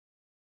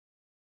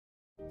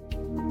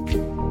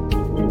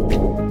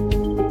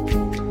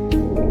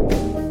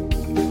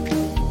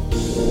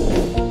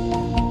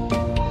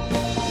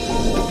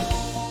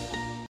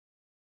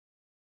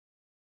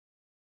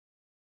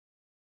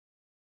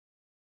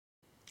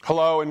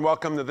Hello and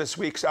welcome to this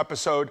week's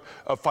episode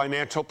of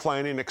Financial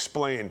Planning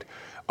Explained.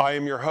 I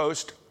am your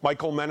host,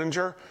 Michael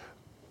Menninger,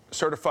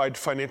 certified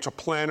financial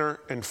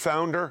planner and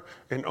founder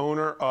and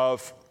owner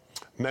of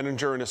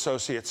Menninger &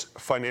 Associates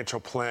Financial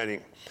Planning.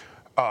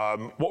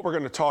 What we're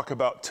going to talk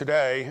about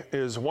today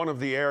is one of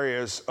the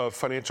areas of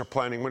financial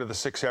planning, one of the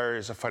 6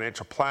 areas of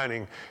financial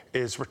planning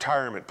is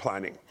retirement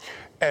planning.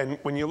 And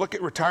when you look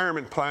at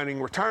retirement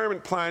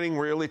planning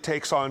really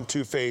takes on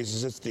 2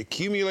 phases. It's the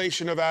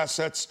accumulation of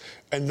assets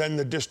and then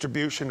the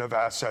distribution of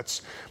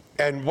assets.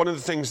 And one of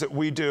the things that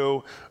we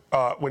do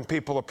when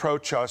people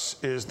approach us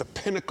is the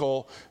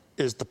pinnacle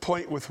is the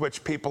point with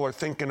which people are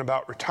thinking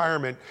about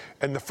retirement.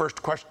 And the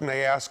first question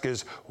they ask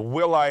is,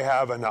 will I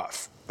have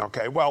enough?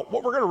 Okay, well,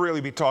 what we're going to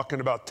really be talking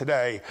about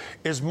today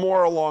is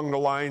more along the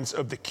lines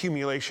of the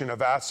accumulation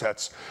of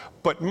assets,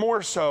 but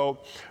more so,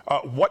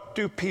 what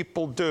do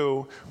people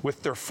do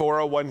with their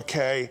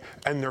 401k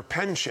and their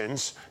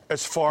pensions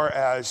as far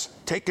as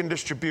taking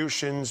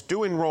distributions,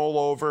 doing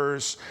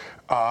rollovers?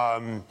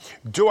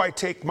 Do I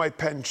take my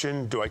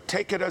pension? Do I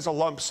take it as a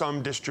lump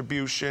sum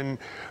distribution?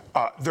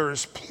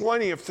 There's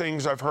plenty of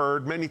things I've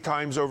heard many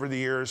times over the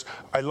years.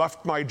 I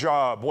left my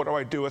job. What do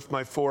I do with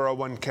my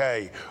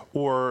 401k?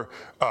 Or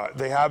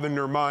they have in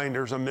their mind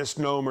there's a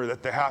misnomer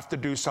that they have to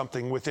do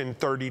something within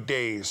 30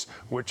 days,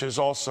 which is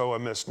also a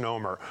misnomer.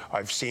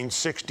 I've seen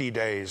 60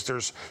 days.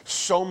 There's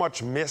so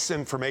much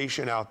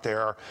misinformation out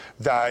there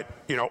that,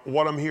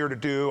 what I'm here to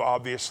do,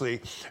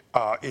 obviously,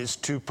 is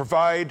to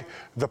provide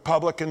the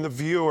public and the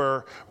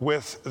viewer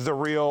with the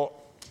real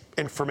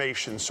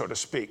information, so to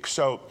speak.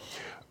 So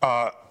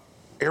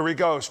here we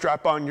go.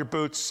 Strap on your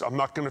boots. I'm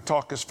not going to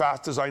talk as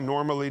fast as I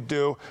normally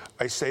do.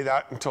 I say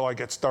that until I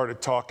get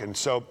started talking.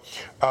 So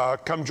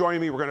come join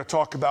me. We're going to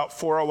talk about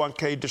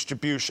 401k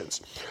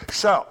distributions.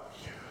 So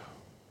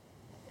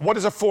what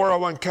is a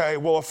 401k?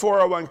 Well, a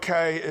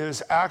 401k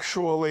is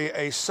actually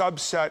a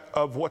subset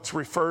of what's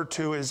referred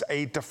to as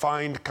a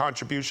defined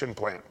contribution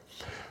plan.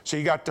 So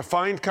you got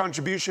defined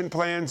contribution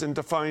plans and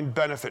defined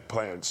benefit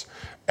plans.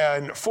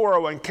 And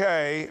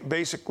 401k,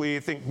 basically,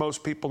 I think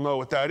most people know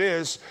what that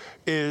is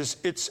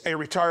it's a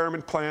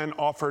retirement plan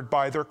offered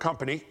by their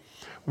company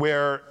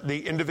where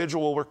the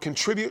individual will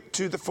contribute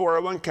to the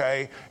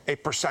 401k a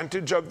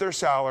percentage of their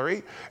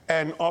salary,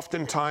 and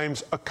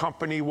oftentimes a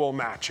company will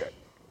match it.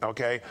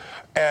 Okay.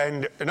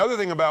 And another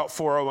thing about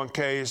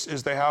 401ks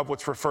is they have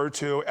what's referred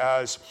to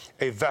as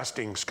a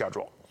vesting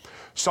schedule.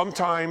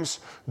 Sometimes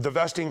the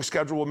vesting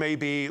schedule may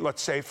be,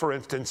 let's say, for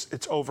instance,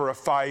 it's over a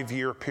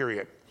 5-year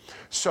period.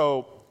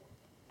 So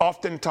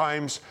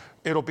oftentimes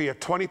it'll be a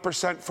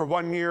 20% for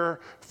 1 year,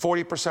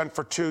 40%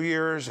 for 2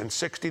 years, and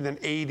 60, then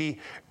 80,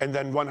 and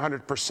then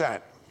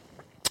 100%.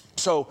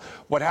 So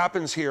what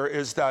happens here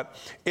is that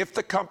if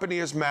the company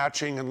is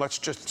matching, and let's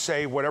just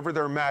say whatever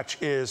their match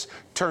is,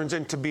 turns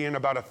into being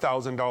about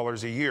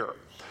 $1,000 a year.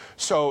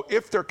 So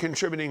if they're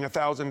contributing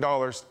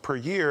 $1,000 per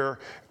year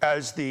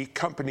as the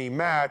company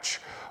match,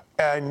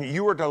 and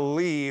you were to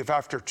leave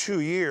after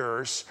 2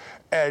 years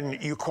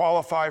and you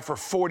qualify for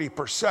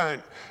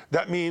 40%,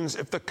 that means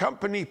if the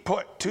company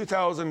put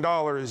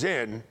 $2,000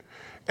 in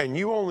and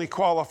you only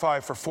qualify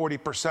for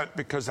 40%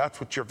 because that's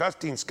what your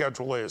vesting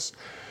schedule is,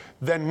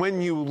 then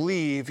when you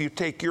leave, you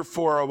take your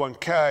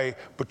 401k,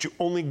 but you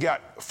only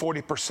get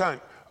 40%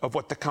 of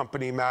what the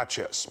company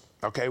matches.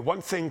 Okay,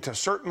 one thing to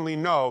certainly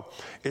know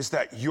is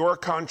that your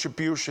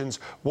contributions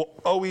will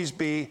always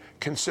be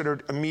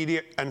considered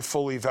immediate and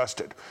fully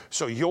vested.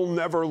 So you'll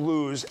never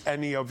lose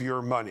any of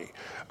your money.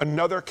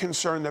 Another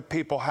concern that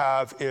people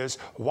have is,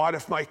 what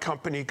if my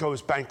company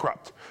goes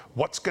bankrupt?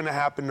 What's going to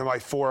happen to my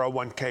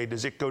 401k?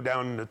 Does it go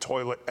down in the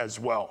toilet as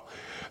well?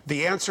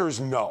 The answer is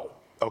no.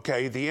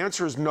 Okay, the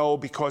answer is no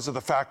because of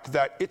the fact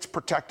that it's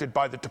protected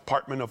by the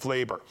Department of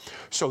Labor.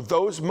 So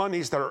those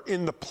monies that are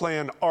in the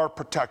plan are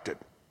protected.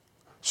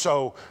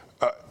 So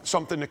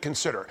something to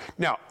consider.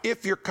 Now,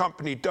 if your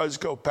company does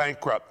go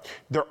bankrupt,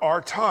 there are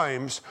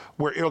times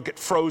where it'll get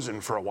frozen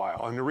for a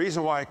while. And the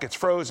reason why it gets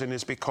frozen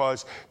is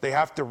because they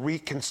have to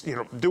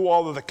do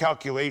all of the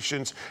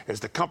calculations. Has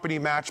the company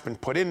match been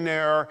put in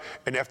there?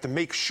 And they have to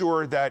make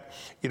sure that,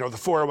 the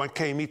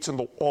 401k meets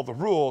all the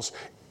rules.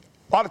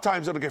 A lot of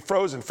times it'll get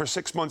frozen for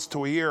 6 months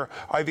to a year.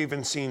 I've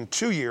even seen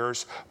 2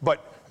 years.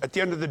 But at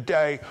the end of the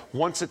day,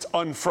 once it's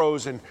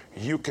unfrozen,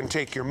 you can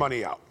take your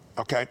money out.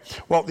 Okay.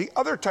 Well, the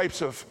other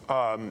types of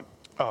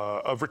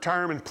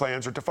retirement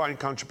plans or defined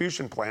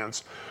contribution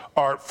plans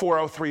are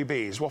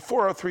 403bs. Well,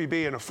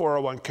 403b and a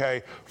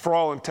 401k, for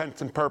all intents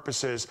and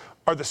purposes,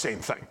 are the same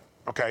thing.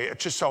 Okay. It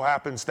just so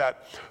happens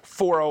that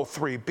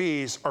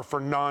 403bs are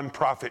for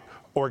nonprofit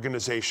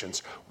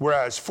organizations,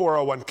 whereas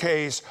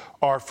 401ks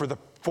are for the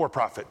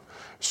for-profit.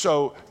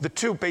 So the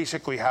two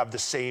basically have the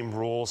same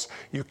rules.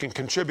 You can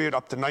contribute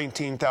up to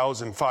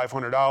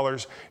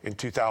 $19,500 in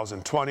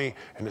 2020,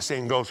 and the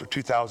same goes for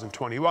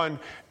 2021,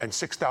 and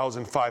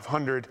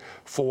 $6,500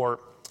 for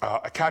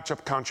a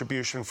catch-up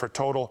contribution for a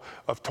total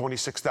of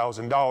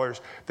 $26,000.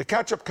 The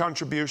catch-up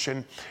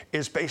contribution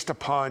is based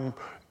upon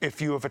if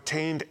you have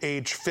attained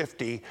age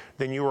 50,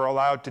 then you are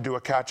allowed to do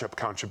a catch-up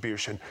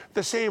contribution.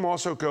 The same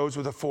also goes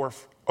with a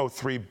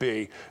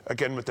 403B,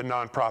 again with the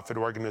nonprofit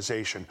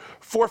organization.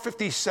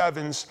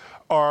 457s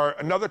are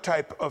another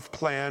type of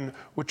plan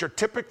which are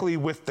typically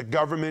with the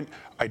government.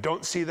 I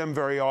don't see them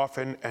very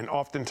often, and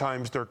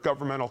oftentimes they're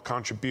governmental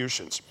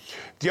contributions.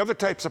 The other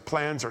types of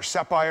plans are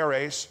SEP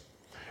IRAs,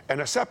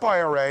 and a SEP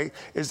IRA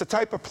is the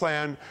type of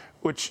plan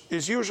which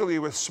is usually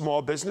with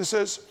small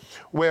businesses,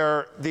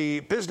 where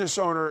the business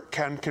owner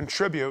can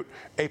contribute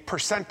a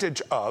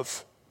percentage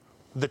of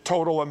the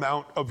total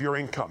amount of your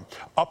income,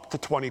 up to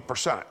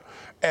 20%.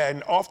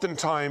 And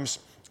oftentimes,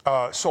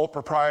 sole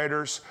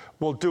proprietors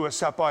will do a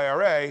SEP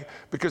IRA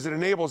because it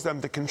enables them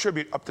to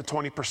contribute up to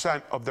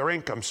 20% of their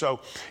income.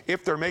 So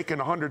if they're making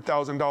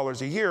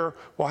 $100,000 a year,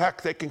 well,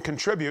 heck, they can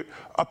contribute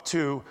up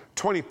to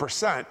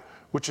 20%,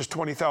 which is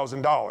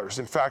 $20,000.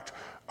 In fact,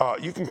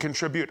 you can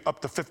contribute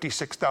up to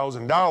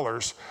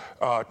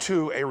 $56,000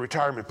 to a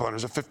retirement plan.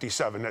 There's a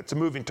 57. That's a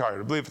moving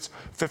target. I believe it's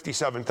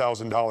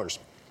 $57,000.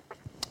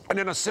 And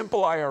then a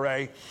simple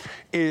IRA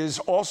is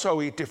also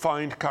a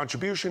defined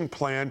contribution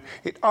plan.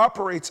 It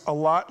operates a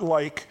lot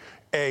like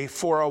a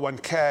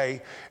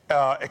 401k,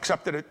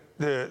 except that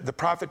the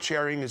profit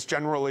sharing is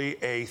generally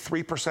a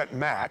 3%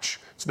 match.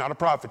 It's not a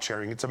profit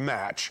sharing, it's a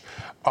match.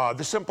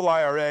 The simple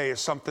IRA is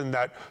something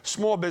that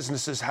small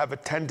businesses have a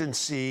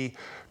tendency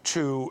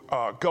to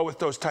go with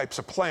those types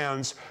of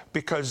plans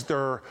because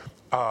they're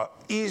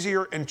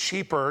easier and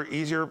cheaper,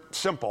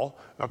 simple,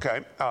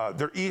 okay?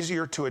 They're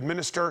easier to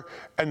administer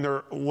and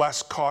they're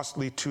less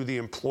costly to the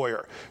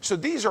employer. So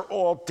these are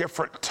all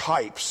different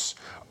types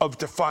of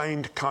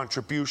defined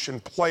contribution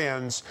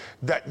plans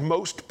that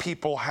most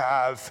people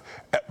have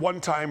at one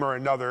time or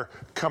another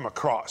come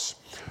across.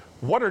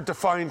 What are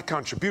defined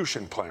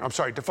contribution plans?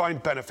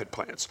 Defined benefit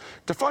plans.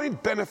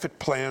 Defined benefit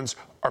plans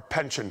are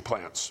pension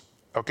plans.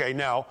 Okay,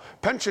 now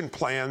pension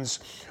plans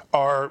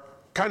are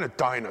kind of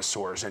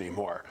dinosaurs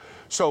anymore.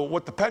 So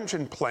what the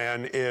pension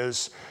plan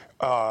is,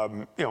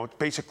 it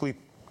basically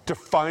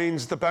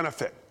defines the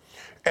benefit.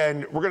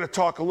 And we're going to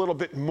talk a little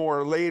bit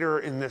more later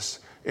in this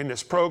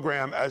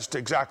program as to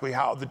exactly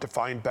how the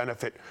defined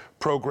benefit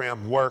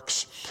program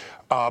works.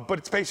 But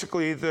it's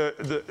basically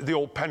the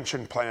old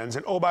pension plans.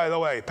 And oh, by the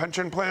way,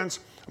 pension plans,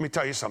 let me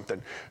tell you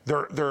something.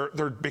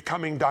 They're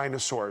becoming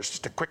dinosaurs.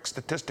 Just a quick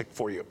statistic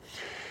for you.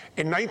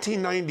 In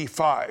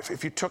 1995,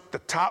 if you took the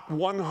top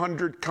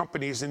 100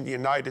 companies in the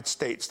United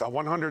States, the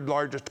 100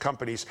 largest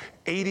companies,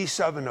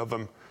 87 of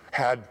them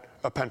had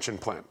a pension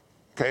plan.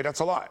 Okay, that's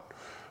a lot.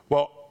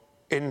 Well,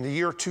 in the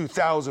year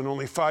 2000,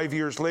 only 5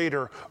 years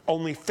later,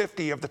 only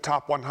 50 of the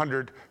top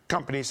 100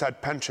 companies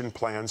had pension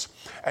plans.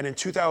 And in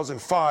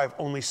 2005,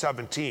 only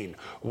 17.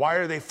 Why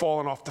are they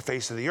falling off the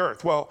face of the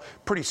earth? Well,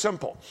 pretty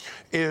simple,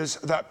 is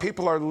that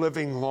people are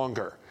living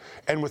longer.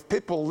 And with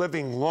people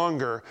living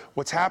longer,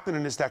 what's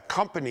happening is that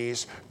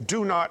companies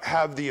do not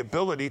have the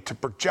ability to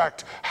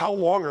project how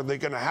long are they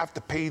going to have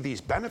to pay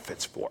these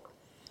benefits for.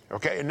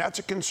 Okay, and that's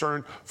a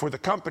concern for the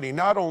company.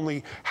 Not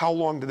only how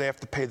long do they have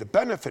to pay the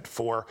benefit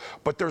for,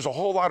 but there's a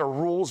whole lot of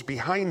rules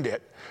behind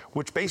it,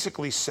 which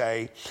basically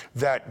say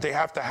that they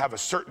have to have a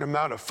certain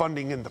amount of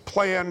funding in the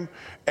plan,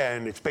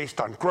 and it's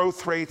based on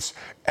growth rates.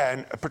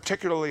 And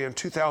particularly in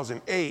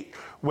 2008,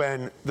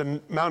 when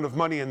the amount of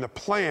money in the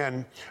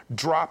plan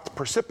dropped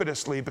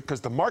precipitously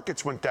because the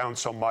markets went down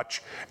so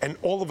much, and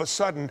all of a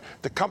sudden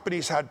the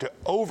companies had to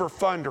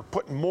overfund or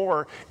put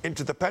more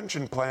into the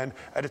pension plan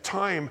at a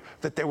time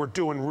that they were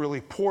doing really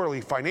poorly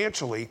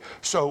financially.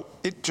 So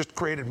it just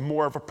created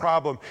more of a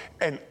problem.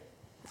 And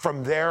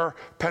from there,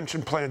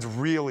 pension plans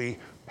really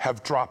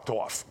have dropped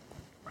off.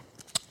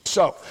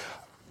 So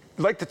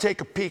I'd like to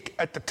take a peek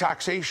at the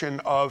taxation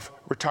of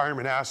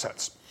retirement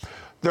assets.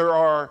 There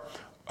are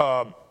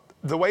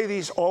the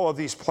way all of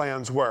these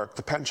plans work,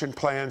 the pension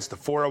plans, the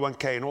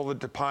 401k, and all the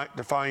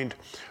defined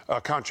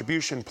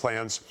contribution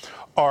plans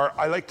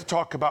I like to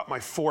talk about my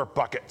 4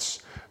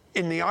 buckets.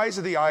 In the eyes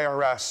of the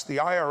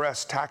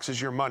IRS taxes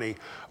your money,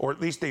 or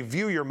at least they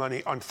view your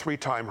money on 3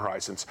 time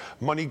horizons.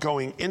 Money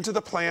going into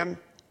the plan,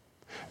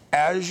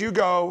 as you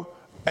go,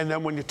 and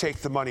then when you take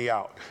the money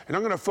out. And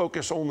I'm going to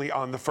focus only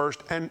on the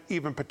first and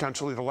even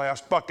potentially the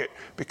last bucket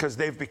because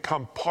they've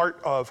become part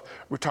of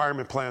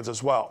retirement plans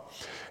as well.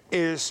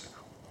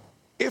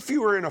 If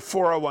you were in a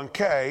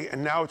 401k,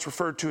 and now it's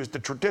referred to as the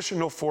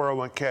traditional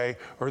 401k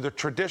or the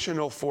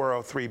traditional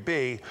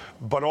 403b,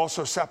 but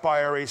also SEP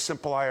IRAs,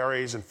 simple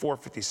IRAs, and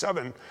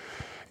 457,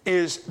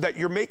 is that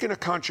you're making a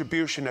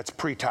contribution that's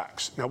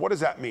pre-tax. Now, what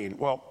does that mean?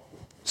 Well,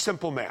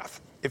 simple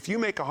math. If you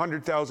make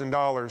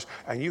 $100,000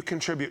 and you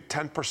contribute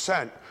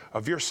 10%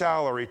 of your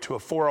salary to a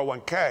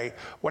 401k,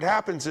 what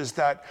happens is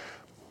that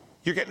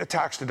you're getting a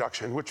tax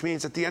deduction, which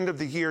means at the end of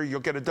the year, you'll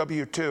get a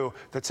W-2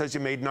 that says you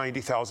made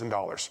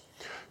 $90,000.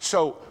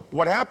 So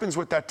what happens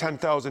with that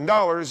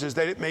 $10,000 is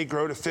that it may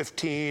grow to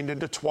 15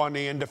 and to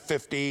 20 and to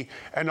 50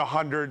 and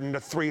 100 and to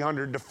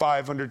 300 to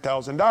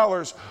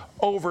 $500,000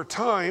 over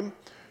time.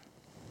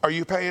 Are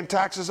you paying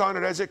taxes on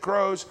it as it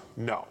grows?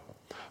 No.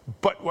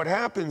 But what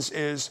happens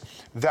is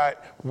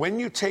that when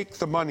you take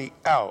the money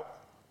out,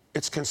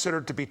 it's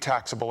considered to be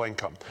taxable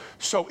income.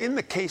 So in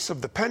the case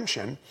of the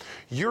pension,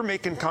 you're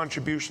making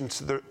contributions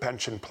to the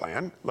pension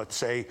plan, let's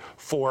say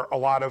for a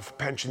lot of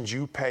pensions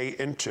you pay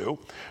into.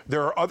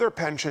 There are other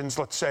pensions,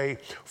 let's say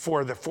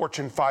for the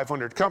Fortune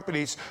 500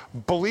 companies.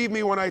 Believe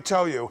me when I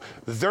tell you,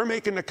 they're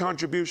making a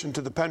contribution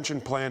to the pension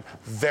plan,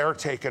 they're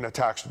taking a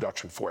tax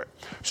deduction for it.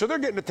 So they're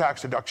getting a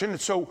tax deduction. And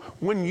so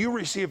when you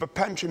receive a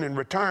pension in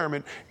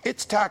retirement,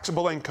 it's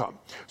taxable income.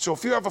 So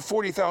if you have a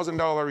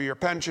 $40,000 a year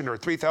pension or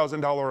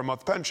 $3,000 a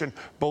month pension,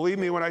 believe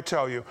me when I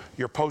tell you,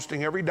 you're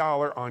posting every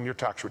dollar on your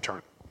tax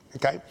return,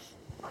 okay?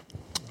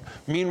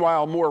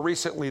 Meanwhile, more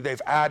recently,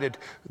 they've added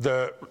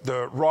the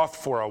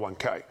Roth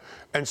 401k.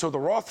 And so the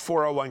Roth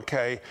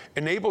 401k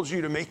enables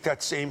you to make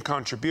that same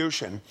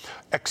contribution,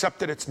 except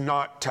that it's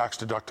not tax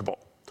deductible.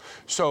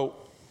 So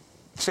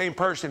same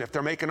person, if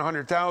they're making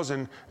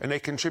 $100,000 and they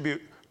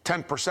contribute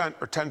 10%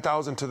 or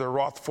 $10,000 to their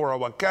Roth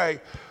 401k,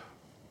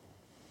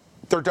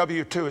 their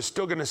W-2 is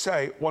still going to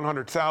say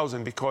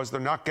 $100,000 because they're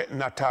not getting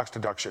that tax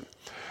deduction.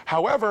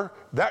 However,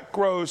 that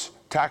grows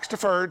tax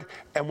deferred,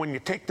 and when you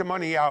take the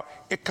money out,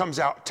 it comes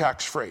out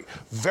tax free.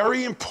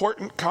 Very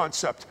important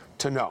concept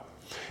to know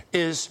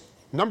is,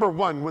 number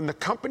one, when the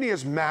company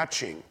is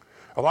matching,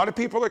 a lot of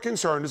people are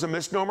concerned, as a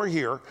misnomer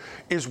here,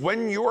 is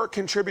when you're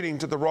contributing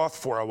to the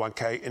Roth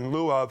 401k in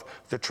lieu of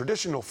the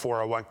traditional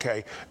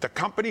 401k, the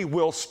company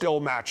will still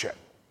match it.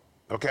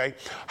 Okay.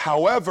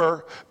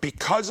 However,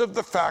 because of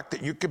the fact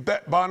that you could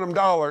bet bottom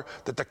dollar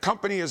that the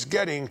company is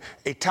getting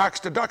a tax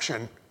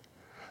deduction,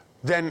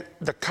 then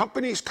the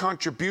company's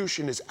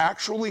contribution is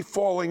actually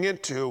falling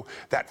into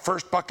that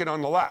first bucket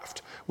on the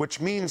left,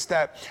 which means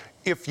that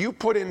if you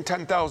put in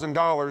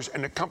 $10,000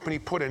 and the company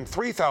put in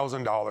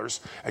 $3,000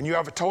 and you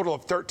have a total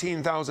of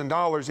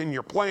 $13,000 in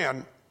your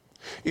plan,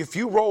 if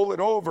you roll it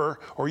over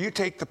or you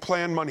take the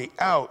plan money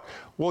out,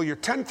 well, your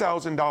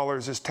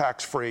 $10,000 is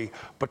tax-free,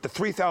 but the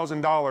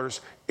 $3,000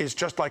 is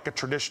just like a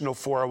traditional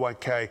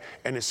 401k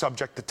and is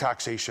subject to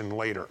taxation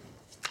later.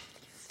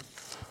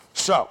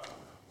 So,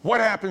 what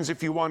happens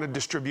if you want to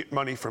distribute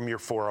money from your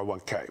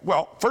 401k?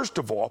 Well, first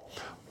of all,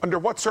 under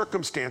what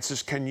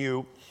circumstances can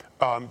you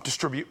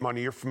distribute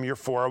money from your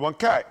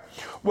 401k?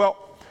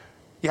 Well,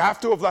 you have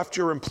to have left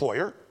your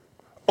employer,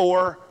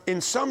 or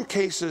in some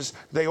cases,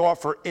 they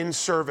offer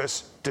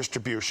in-service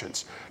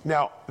distributions.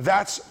 Now,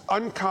 that's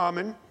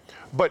uncommon,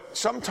 but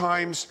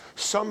sometimes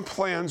some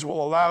plans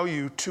will allow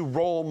you to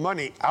roll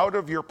money out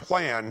of your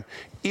plan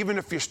even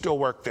if you still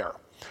work there.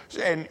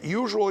 And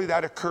usually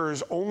that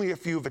occurs only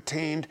if you've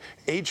attained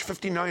age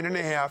 59 and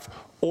a half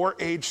or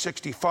age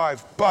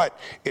 65, but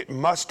it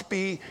must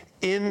be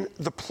in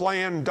the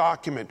plan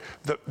document.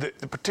 The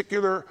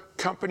particular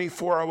company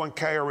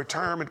 401k or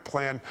retirement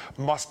plan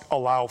must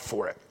allow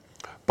for it.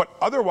 But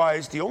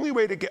otherwise, the only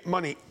way to get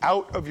money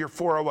out of your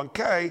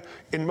 401k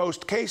in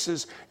most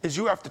cases is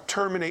you have to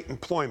terminate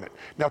employment.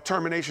 Now,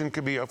 termination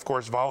could be, of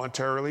course,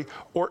 voluntarily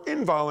or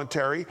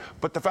involuntary,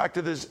 but the fact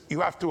is you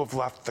have to have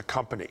left the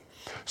company.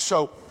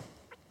 So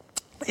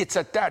it's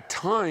at that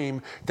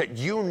time that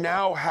you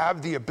now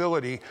have the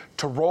ability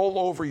to roll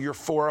over your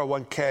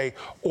 401k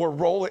or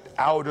roll it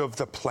out of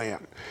the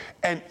plan.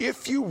 And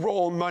if you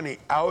roll money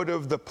out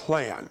of the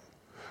plan,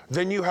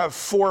 then you have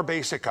four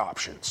basic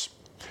options.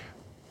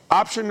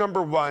 Option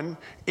number one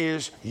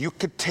is you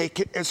could take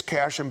it as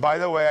cash. And by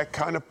the way, I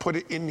kind of put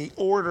it in the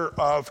order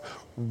of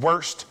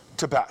worst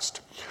to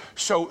best.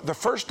 So the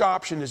first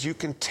option is you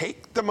can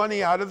take the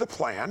money out of the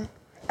plan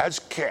as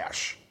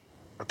cash.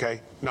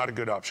 Okay, not a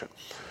good option.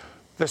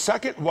 The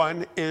second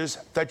one is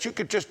that you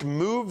could just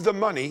move the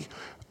money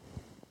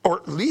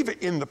or leave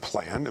it in the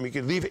plan. I mean, you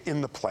could leave it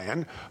in the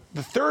plan.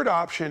 The third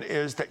option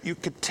is that you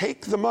could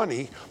take the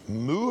money,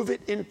 move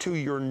it into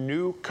your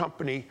new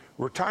company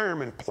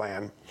retirement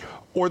plan.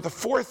 Or the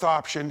fourth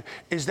option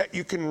is that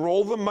you can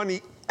roll the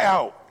money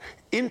out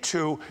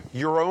into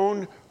your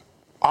own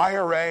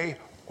IRA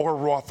or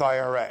Roth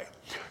IRA.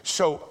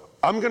 So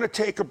I'm going to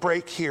take a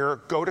break here,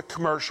 go to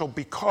commercial,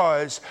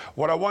 because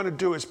what I want to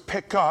do is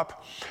pick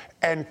up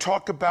and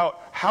talk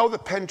about how the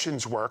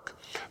pensions work,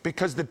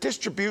 because the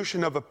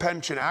distribution of a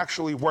pension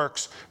actually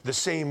works the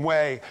same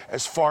way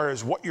as far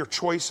as what your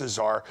choices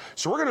are.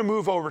 So we're going to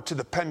move over to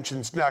the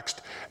pensions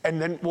next,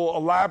 and then we'll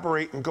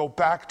elaborate and go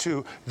back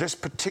to this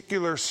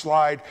particular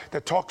slide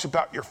that talks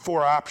about your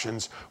four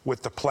options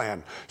with the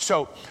plan.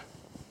 So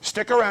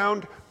stick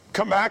around,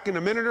 come back in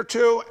a minute or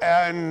two,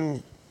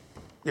 and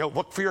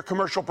look for your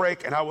commercial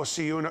break, and I will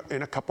see you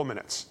in a couple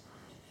minutes.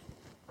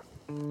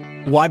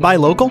 Why buy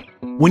local?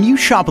 When you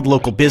shop with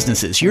local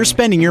businesses, you're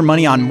spending your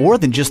money on more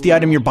than just the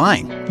item you're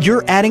buying.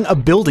 You're adding a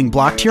building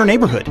block to your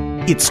neighborhood.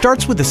 It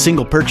starts with a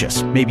single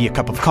purchase, maybe a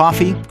cup of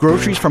coffee,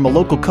 groceries from a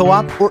local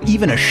co-op, or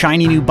even a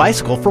shiny new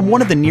bicycle from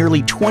one of the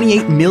nearly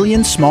 28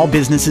 million small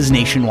businesses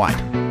nationwide.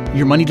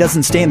 Your money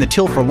doesn't stay in the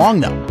till for long,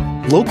 though.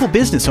 Local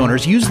business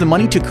owners use the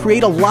money to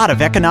create a lot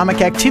of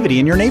economic activity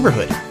in your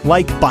neighborhood,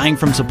 like buying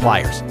from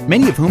suppliers,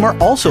 many of whom are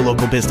also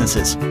local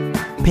businesses.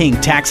 paying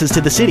taxes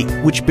to the city,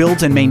 which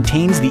builds and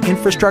maintains the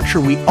infrastructure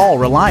we all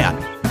rely on,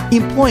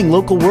 employing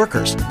local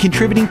workers,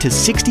 contributing to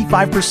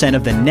 65%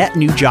 of the net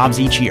new jobs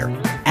each year.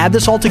 Add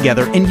this all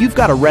together and you've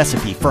got a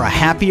recipe for a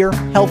happier,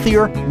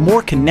 healthier,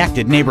 more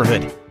connected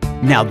neighborhood.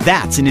 Now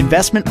that's an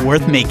investment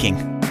worth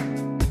making.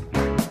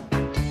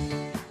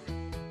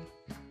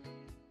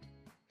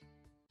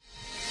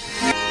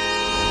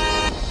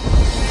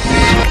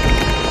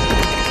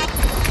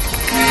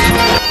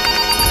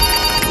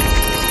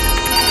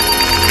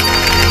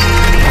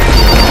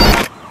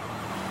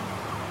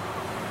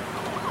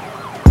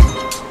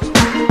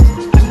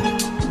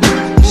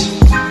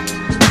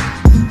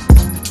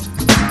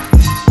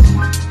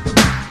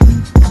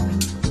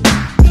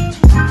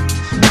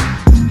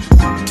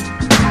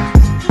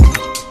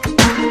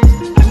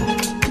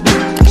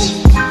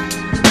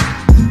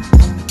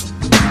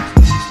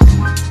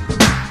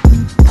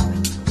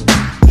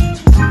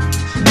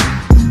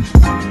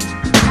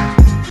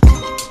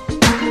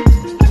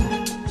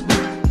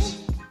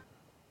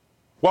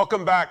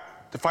 Welcome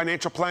back to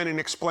Financial Planning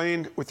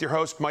Explained with your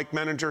host, Mike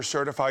Menninger,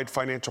 Certified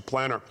Financial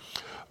Planner.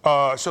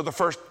 So the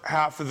first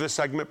half of this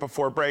segment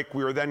before break,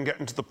 we were then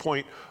getting to the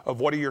point of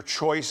what are your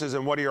choices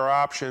and what are your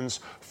options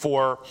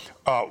for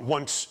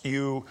once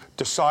you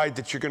decide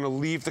that you're going to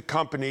leave the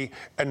company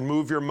and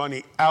move your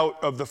money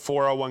out of the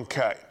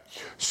 401k.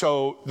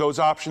 So those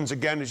options,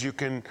 again, is you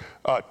can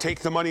take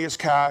the money as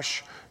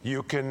cash,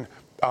 you can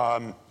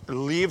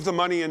leave the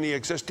money in the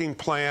existing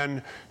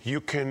plan, you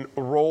can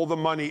roll the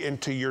money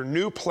into your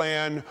new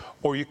plan,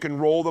 or you can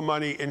roll the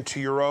money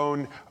into your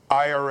own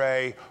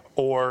IRA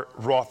or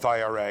Roth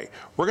IRA.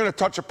 We're going to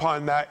touch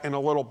upon that in a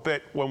little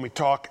bit when we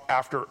talk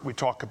after we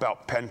talk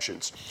about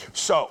pensions.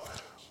 So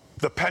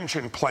the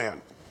pension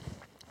plan.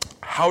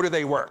 How do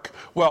they work?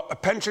 Well, a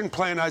pension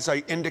plan, as I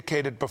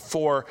indicated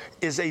before,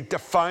 is a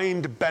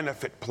defined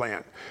benefit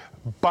plan.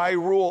 By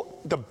rule,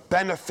 the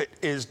benefit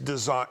is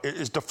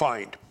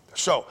defined.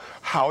 So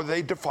how do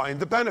they define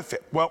the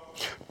benefit? Well,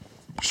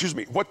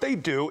 what they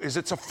do is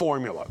it's a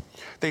formula.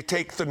 They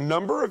take the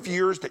number of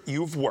years that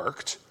you've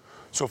worked,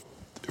 so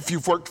if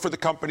you've worked for the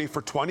company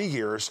for 20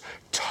 years,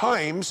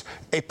 times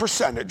a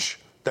percentage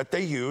that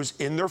they use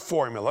in their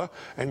formula,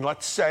 and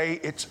let's say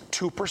it's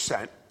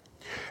 2%,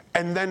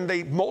 and then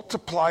they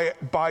multiply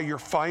it by your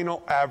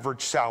final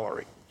average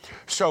salary.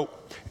 So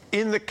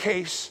in the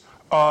case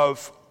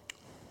of,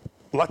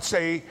 let's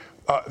say,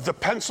 the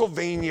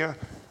Pennsylvania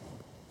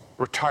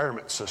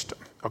retirement system.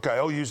 Okay,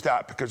 I'll use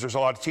that because there's a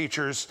lot of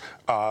teachers,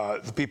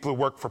 the people who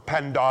work for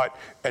PennDOT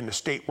and the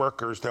state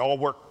workers, they all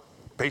work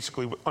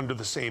basically under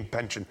the same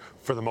pension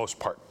for the most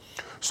part.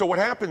 So what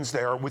happens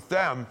there with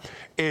them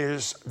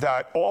is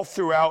that all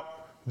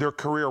throughout their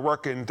career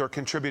working, they're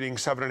contributing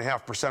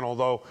 7.5%,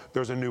 although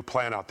there's a new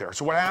plan out there.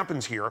 So what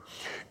happens here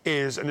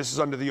is, and this is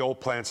under the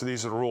old plan, so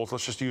these are the rules,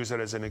 let's just use it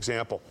as an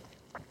example.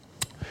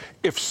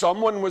 If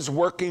someone was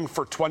working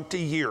for 20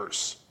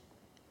 years,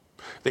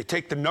 they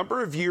take the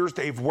number of years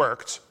they've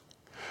worked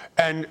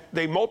and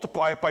they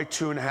multiply it by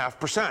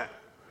 2.5%.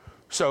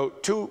 So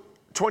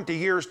 20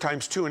 years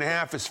times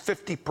 2.5 is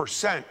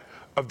 50%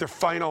 of their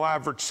final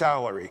average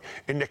salary.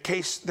 In their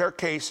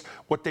case,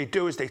 what they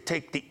do is they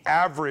take the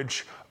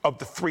average of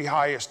the 3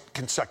 highest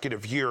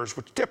consecutive years,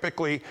 which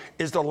typically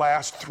is the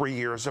last 3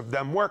 years of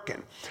them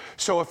working.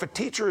 So if a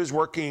teacher is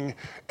working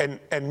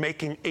and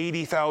making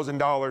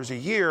 $80,000 a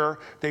year,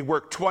 they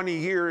work 20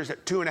 years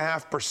at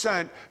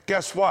 2.5%,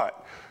 guess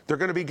what? They're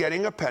going to be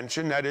getting a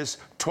pension that is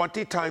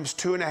 20 times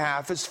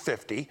 2.5 is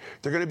 50.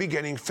 They're going to be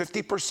getting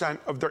 50%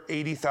 of their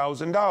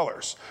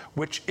 $80,000,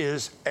 which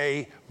is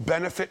a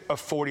benefit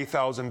of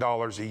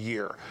 $40,000 a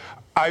year.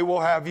 I will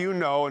have you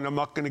know, and I'm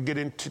not going to get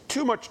into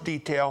too much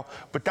detail,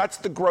 but that's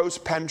the gross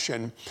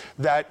pension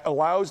that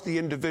allows the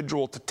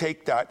individual to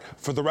take that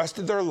for the rest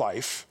of their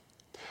life.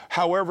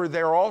 However,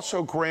 they're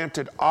also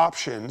granted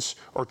options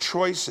or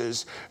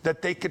choices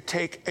that they could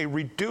take a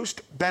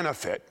reduced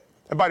benefit.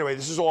 And by the way,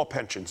 this is all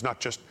pensions, not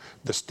just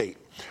the state.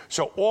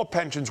 So all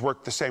pensions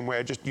work the same way.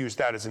 I just used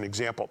that as an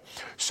example.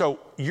 So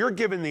you're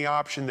given the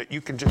option that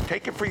you can just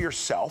take it for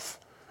yourself,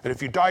 and if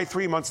you die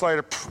 3 months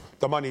later,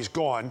 the money's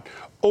gone.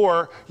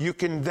 Or you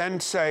can then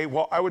say,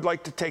 well, I would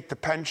like to take the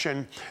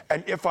pension,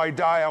 and if I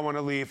die, I want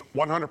to leave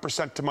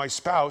 100% to my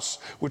spouse,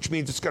 which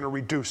means it's going to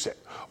reduce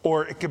it.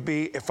 Or it could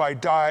be, if I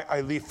die,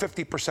 I leave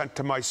 50%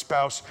 to my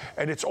spouse,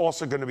 and it's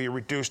also going to be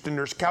reduced. And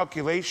there's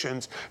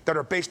calculations that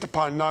are based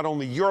upon not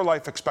only your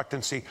life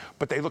expectancy,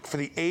 but they look for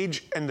the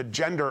age and the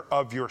gender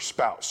of your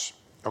spouse.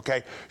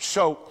 Okay?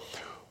 So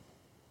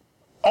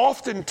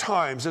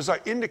oftentimes, as I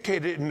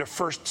indicated in the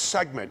first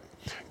segment,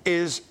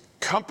 is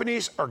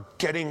companies are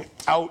getting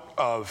out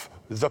of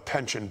the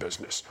pension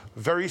business.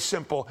 Very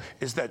simple,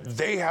 is that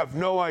they have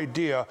no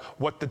idea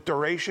what the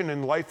duration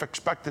and life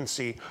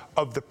expectancy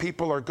of the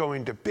people are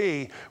going to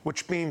be,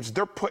 which means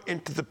they're put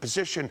into the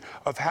position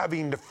of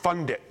having to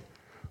fund it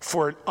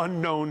for an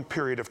unknown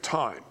period of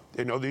time.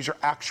 These are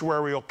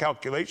actuarial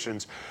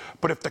calculations.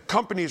 But if the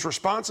company is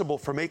responsible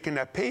for making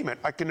that payment,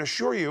 I can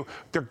assure you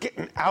they're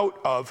getting out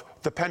of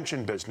the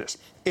pension business.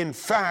 In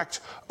fact,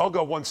 I'll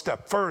go one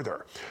step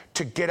further.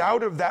 To get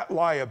out of that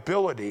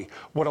liability,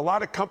 what a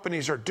lot of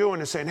companies are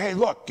doing is saying, hey,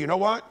 look, you know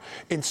what?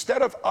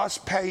 Instead of us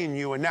paying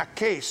you, in that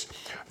case,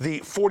 the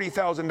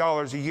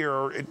 $40,000 a year,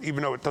 or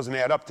even though it doesn't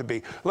add up to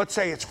be, let's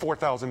say it's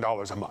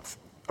 $4,000 a month.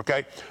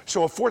 Okay,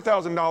 so a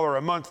 $4,000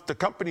 a month, the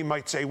company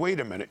might say, wait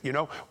a minute,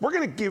 we're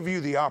going to give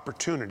you the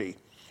opportunity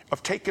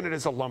of taking it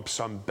as a lump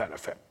sum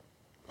benefit.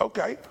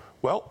 Okay,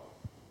 well,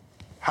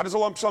 how does a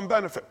lump sum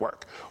benefit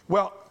work?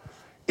 Well,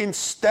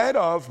 instead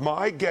of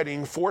my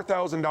getting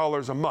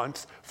 $4,000 a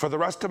month for the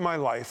rest of my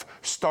life,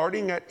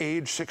 starting at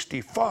age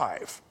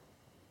 65,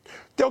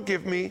 they'll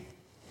give me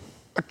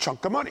a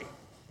chunk of money.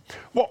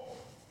 Well,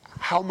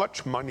 how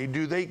much money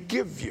do they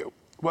give you?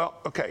 Well,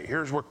 okay,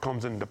 here's what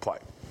comes into play.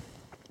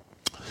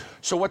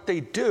 So what they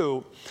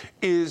do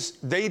is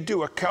they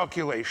do a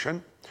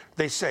calculation.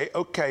 They say,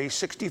 okay,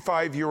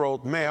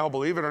 65-year-old male,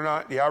 believe it or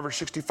not, the average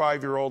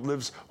 65-year-old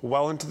lives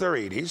well into their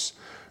 80s.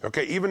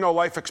 Okay, even though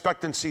life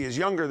expectancy is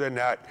younger than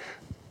that,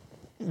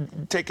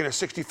 taking a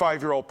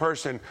 65-year-old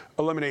person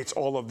eliminates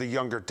all of the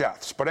younger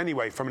deaths. But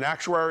anyway, from an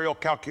actuarial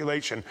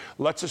calculation,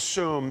 let's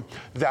assume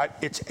that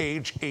it's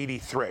age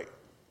 83.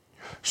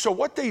 So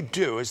what they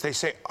do is they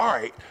say, all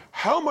right,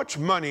 how much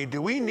money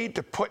do we need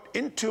to put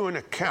into an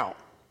account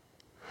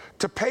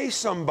to pay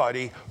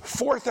somebody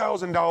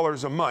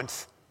 $4,000 a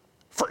month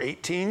for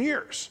 18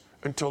 years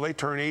until they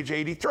turn age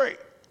 83?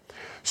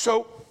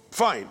 So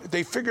fine,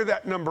 they figure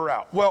that number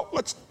out. Well,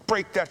 let's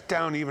break that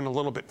down even a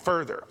little bit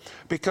further,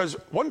 because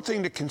one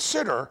thing to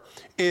consider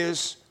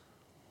is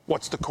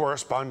what's the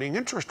corresponding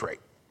interest rate?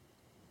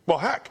 Well,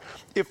 heck,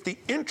 if the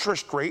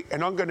interest rate,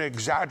 and I'm going to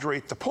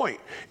exaggerate the point,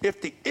 if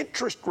the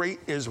interest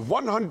rate is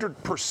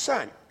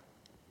 100%,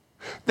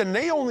 then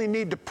they only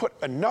need to put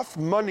enough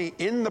money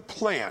in the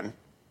plan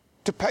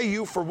to pay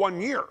you for 1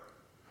 year.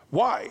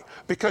 Why?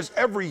 Because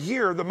every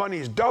year the money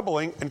is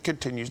doubling and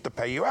continues to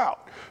pay you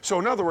out. So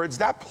in other words,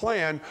 that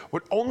plan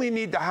would only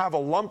need to have a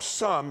lump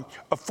sum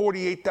of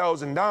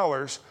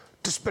 $48,000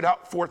 to spit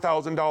out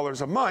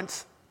 $4,000 a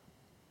month,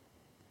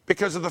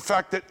 because of the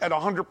fact that at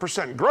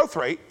 100% growth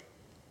rate,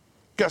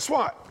 guess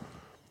what?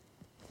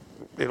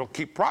 It'll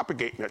keep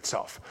propagating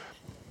itself.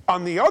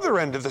 On the other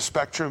end of the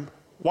spectrum,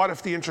 what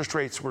if the interest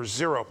rates were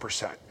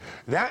 0%?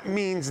 That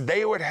means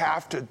they would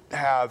have to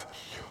have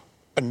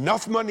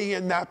enough money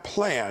in that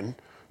plan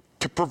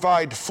to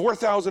provide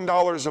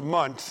 $4,000 a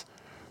month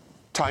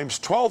times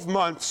 12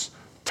 months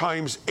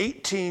times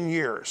 18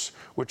 years,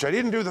 which I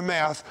didn't do the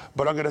math,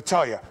 but I'm going to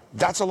tell you,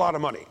 that's a lot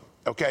of money,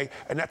 okay?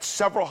 And that's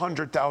several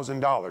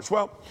 $100,000.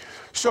 Well,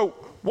 so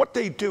what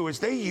they do is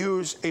they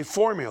use a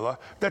formula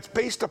that's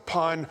based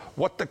upon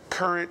what the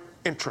current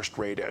interest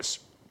rate is.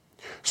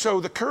 So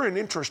the current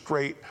interest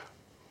rate,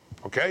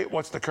 okay,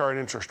 what's the current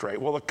interest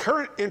rate? Well, the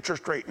current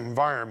interest rate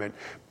environment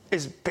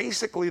is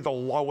basically the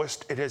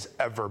lowest it has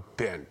ever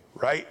been,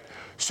 right?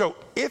 So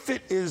if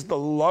it is the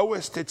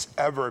lowest it's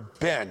ever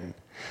been,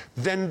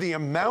 then the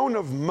amount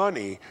of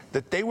money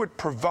that they would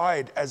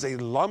provide as a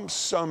lump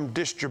sum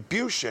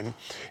distribution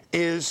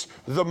is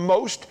the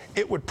most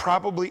it would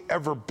probably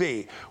ever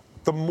be.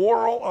 The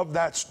moral of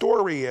that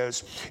story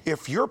is,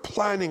 if you're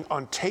planning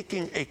on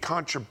taking a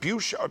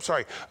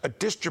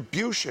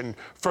distribution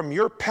from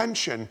your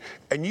pension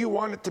and you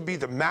want it to be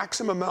the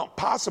maximum amount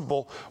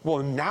possible, well,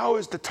 now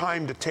is the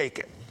time to take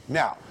it.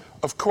 Now,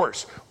 of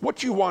course,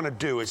 what you want to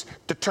do is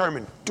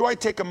determine, do I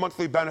take a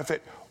monthly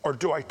benefit or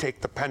do I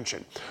take the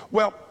pension?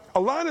 Well, a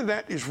lot of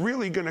that is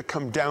really going to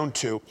come down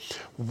to,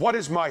 what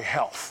is my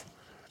health?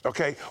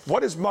 Okay,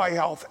 what is my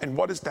health and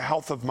what is the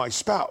health of my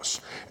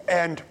spouse?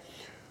 And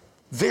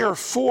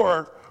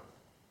therefore,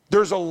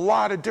 there's a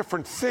lot of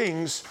different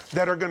things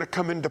that are going to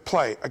come into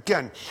play.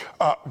 Again,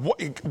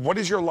 what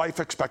is your life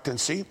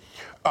expectancy?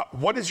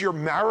 What is your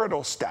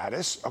marital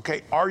status?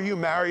 Okay, are you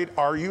married?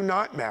 Are you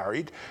not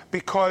married?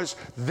 Because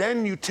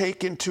then you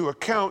take into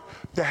account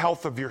the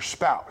health of your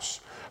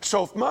spouse.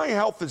 So if my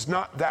health is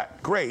not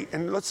that great,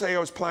 and let's say I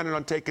was planning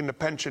on taking the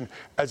pension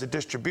as a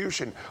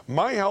distribution,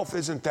 my health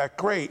isn't that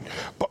great,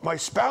 but my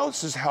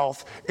spouse's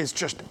health is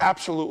just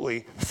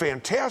absolutely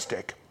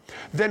fantastic,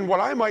 then what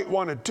I might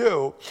want to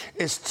do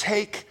is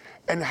take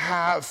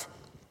the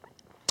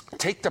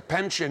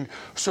pension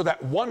so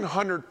that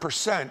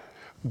 100%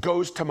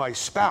 goes to my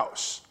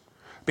spouse.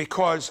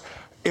 Because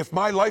if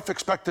my life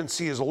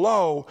expectancy is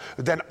low,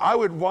 then I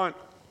would want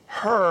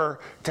her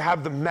to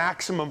have the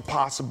maximum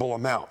possible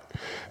amount.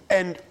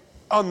 And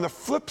on the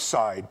flip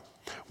side,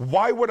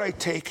 why would I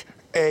take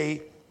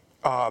a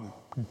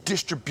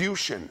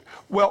distribution?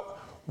 Well,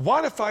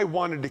 what if I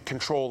wanted the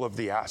control of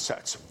the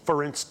assets?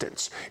 For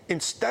instance,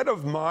 instead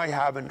of my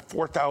having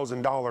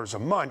 $4,000 a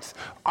month,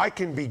 I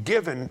can be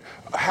given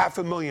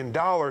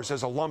 $500,000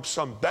 as a lump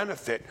sum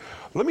benefit.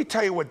 Let me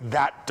tell you what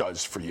that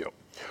does for you.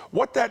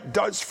 What that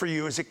does for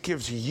you is it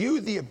gives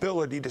you the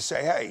ability to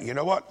say, hey, you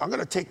know what? I'm going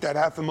to take that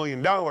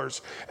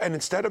 $500,000 and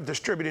instead of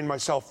distributing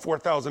myself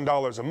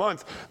 $4,000 a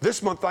month,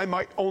 this month I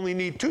might only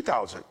need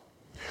 $2,000.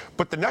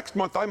 But the next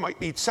month I might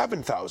need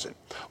 $7,000.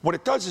 What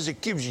it does is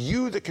it gives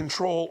you the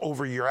control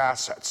over your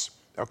assets.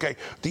 Okay.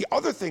 The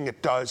other thing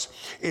it does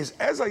is,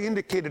 as I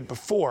indicated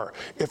before,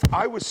 if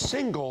I was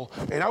single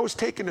and I was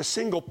taking a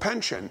single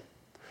pension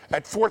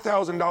at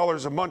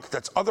 $4,000 a month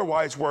that's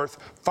otherwise worth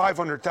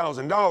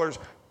 $500,000,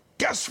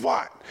 guess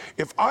what?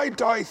 If I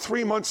die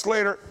 3 months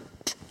later,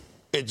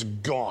 it's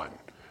gone.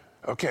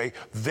 Okay,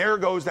 there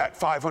goes that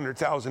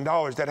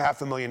 $500,000, that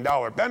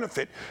 $500,000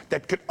 benefit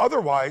that could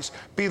otherwise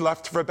be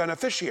left for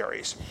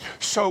beneficiaries.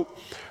 So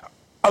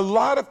a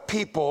lot of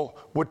people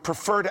would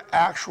prefer to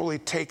actually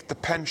take the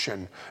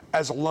pension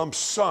as a lump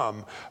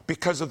sum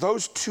because of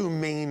those two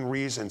main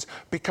reasons,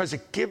 because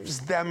it gives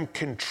them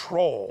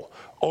control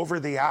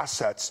over the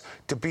assets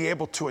to be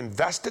able to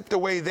invest it the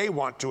way they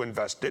want to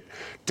invest it,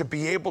 to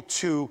be able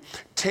to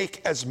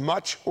take as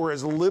much or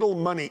as little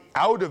money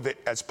out of it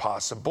as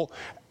possible,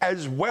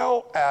 as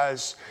well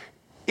as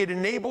it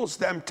enables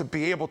them to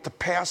be able to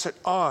pass it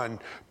on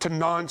to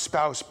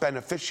non-spouse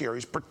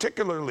beneficiaries,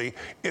 particularly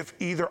if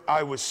either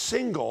I was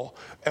single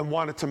and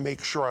wanted to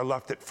make sure I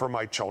left it for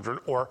my children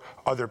or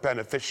other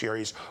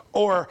beneficiaries,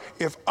 or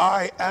if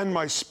I and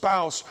my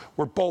spouse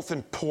were both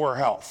in poor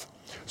health.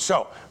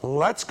 So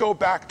let's go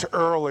back to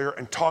earlier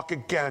and talk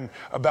again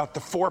about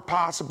the 4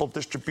 possible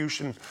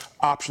distribution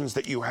options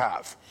that you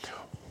have.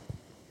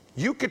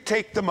 You could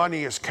take the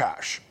money as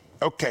cash.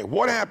 Okay,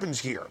 what happens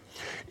here?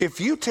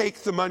 If you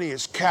take the money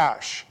as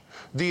cash,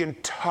 the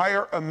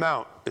entire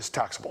amount is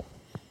taxable.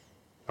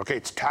 Okay,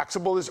 it's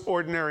taxable as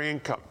ordinary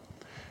income.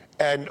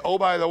 And oh,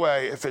 by the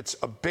way, if it's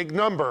a big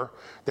number,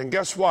 then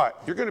guess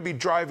what? You're going to be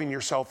driving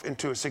yourself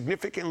into a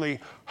significantly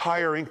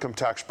higher income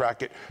tax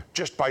bracket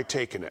just by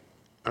taking it.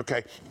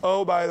 Okay.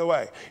 Oh, by the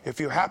way, if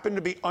you happen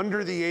to be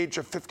under the age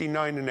of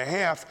 59 and a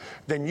half,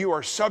 then you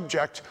are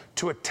subject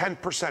to a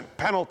 10%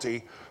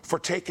 penalty for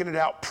taking it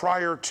out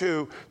prior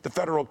to the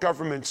federal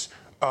government's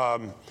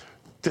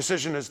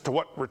decision as to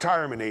what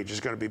retirement age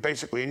is going to be.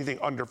 Basically, anything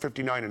under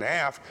 59 and a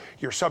half,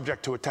 you're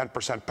subject to a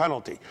 10%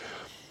 penalty.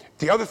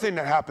 The other thing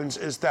that happens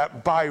is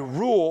that by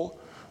rule,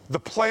 the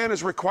plan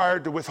is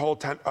required to withhold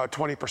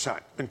 20%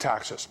 in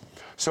taxes.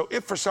 So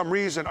if for some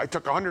reason I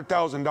took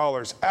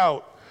 $100,000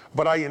 out,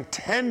 but I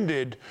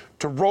intended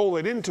to roll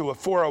it into a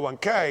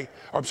 401k,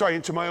 or I'm sorry,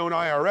 into my own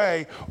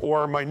IRA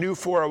or my new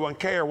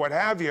 401k or what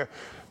have you,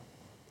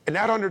 and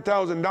that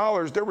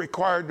 $100,000, they're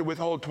required to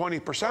withhold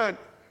 20%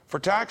 for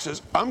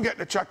taxes, I'm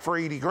getting a check for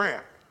 80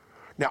 grand.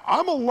 Now,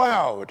 I'm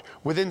allowed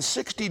within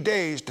 60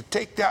 days to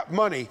take that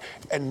money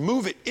and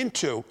move it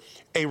into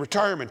a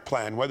retirement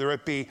plan, whether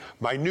it be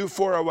my new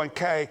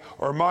 401k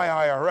or my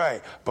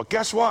IRA. But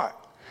guess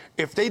what?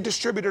 If they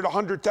distributed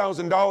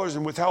 $100,000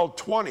 and withheld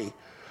 20,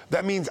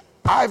 that means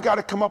I've got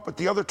to come up with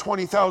the other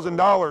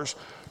 $20,000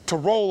 to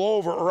roll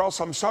over, or else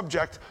I'm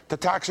subject to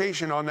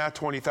taxation on that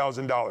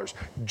 $20,000.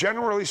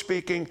 Generally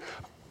speaking,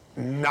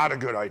 not a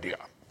good idea.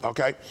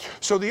 Okay?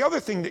 So the other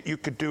thing that you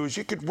could do is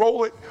you could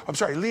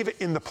leave it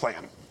in the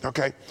plan.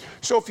 Okay?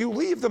 So if you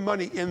leave the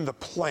money in the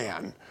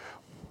plan,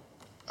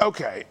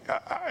 okay,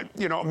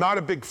 I'm not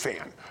a big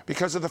fan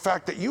because of the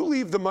fact that you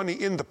leave the money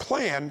in the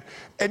plan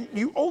and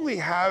you only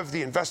have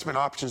the investment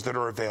options that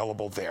are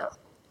available there.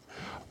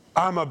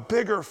 I'm a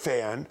bigger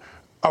fan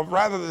of,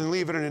 rather than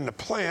leaving it in the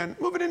plan,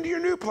 move it into your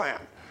new plan.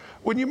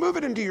 When you move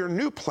it into your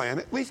new plan,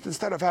 at least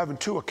instead of having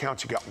 2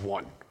 accounts, you got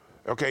 1.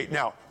 Okay,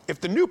 now, if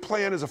the new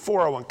plan is a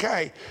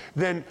 401k,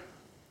 then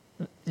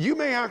you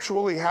may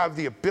actually have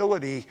the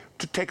ability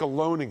to take a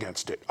loan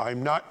against it.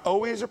 I'm not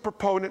always a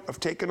proponent of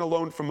taking a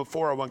loan from a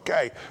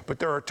 401k, but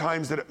there are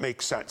times that it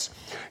makes sense.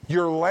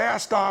 Your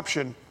last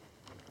option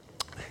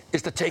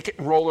is to take it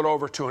and roll it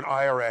over to an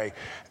IRA.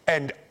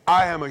 And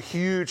I am a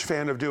huge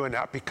fan of doing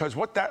that because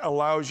what that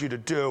allows you to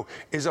do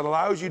is it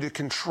allows you to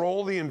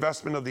control the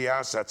investment of the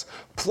assets.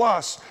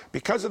 Plus,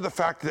 because of the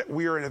fact that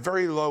we are in a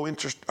very low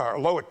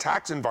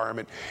tax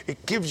environment,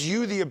 it gives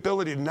you the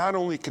ability to not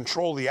only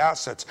control the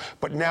assets,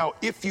 but now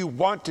if you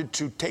wanted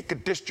to take a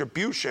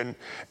distribution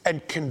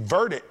and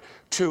convert it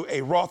to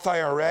a Roth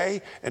IRA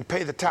and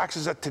pay the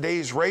taxes at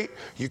today's rate,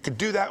 you could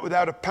do that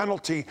without a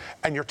penalty,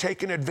 and you're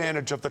taking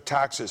advantage of the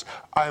taxes.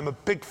 I am a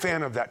big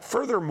fan of that.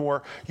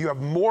 Furthermore, you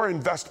have more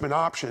investment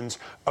options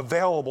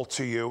available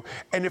to you,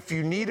 and if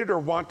you needed or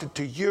wanted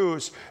to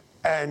use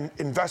an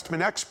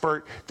investment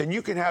expert, then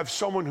you can have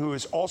someone who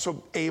is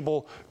also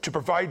able to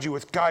provide you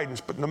with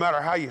guidance. But no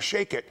matter how you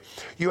shake it,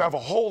 you have a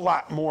whole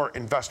lot more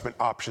investment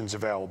options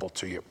available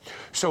to you.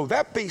 So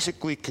that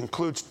basically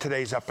concludes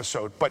today's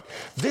episode. But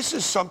this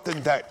is something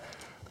that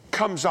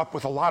comes up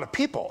with a lot of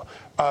people,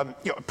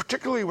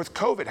 particularly with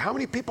COVID. How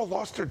many people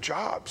lost their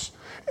jobs?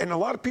 And a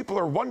lot of people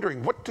are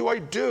wondering, what do I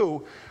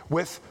do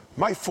with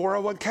my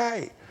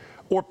 401k?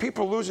 Or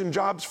people losing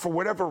jobs for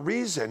whatever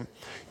reason.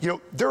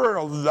 There are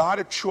a lot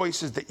of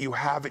choices that you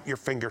have at your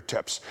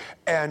fingertips.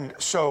 And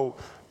so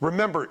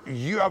remember,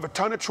 you have a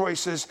ton of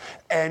choices,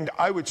 and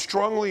I would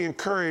strongly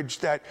encourage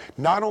that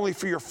not only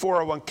for your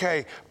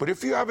 401k, but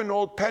if you have an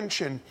old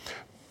pension,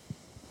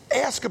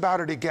 ask about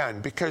it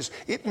again, because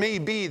it may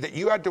be that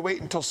you had to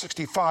wait until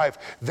 65.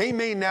 They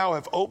may now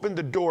have opened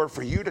the door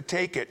for you to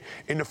take it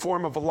in the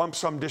form of a lump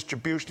sum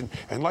distribution.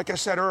 And like I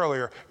said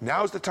earlier,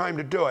 now's the time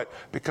to do it,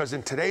 because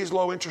in today's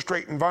low interest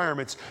rate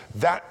environments,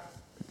 that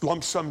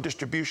lump sum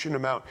distribution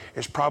amount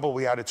is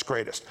probably at its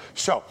greatest.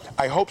 So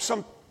I hope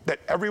that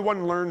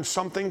everyone learned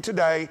something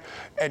today,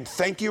 and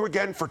thank you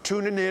again for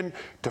tuning in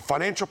to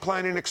Financial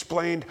Planning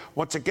Explained.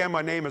 Once again,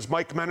 my name is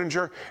Mike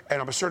Menninger, and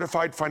I'm a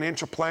certified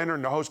financial planner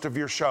and the host of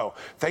your show.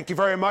 Thank you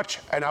very much,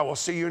 and I will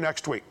see you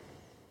next week.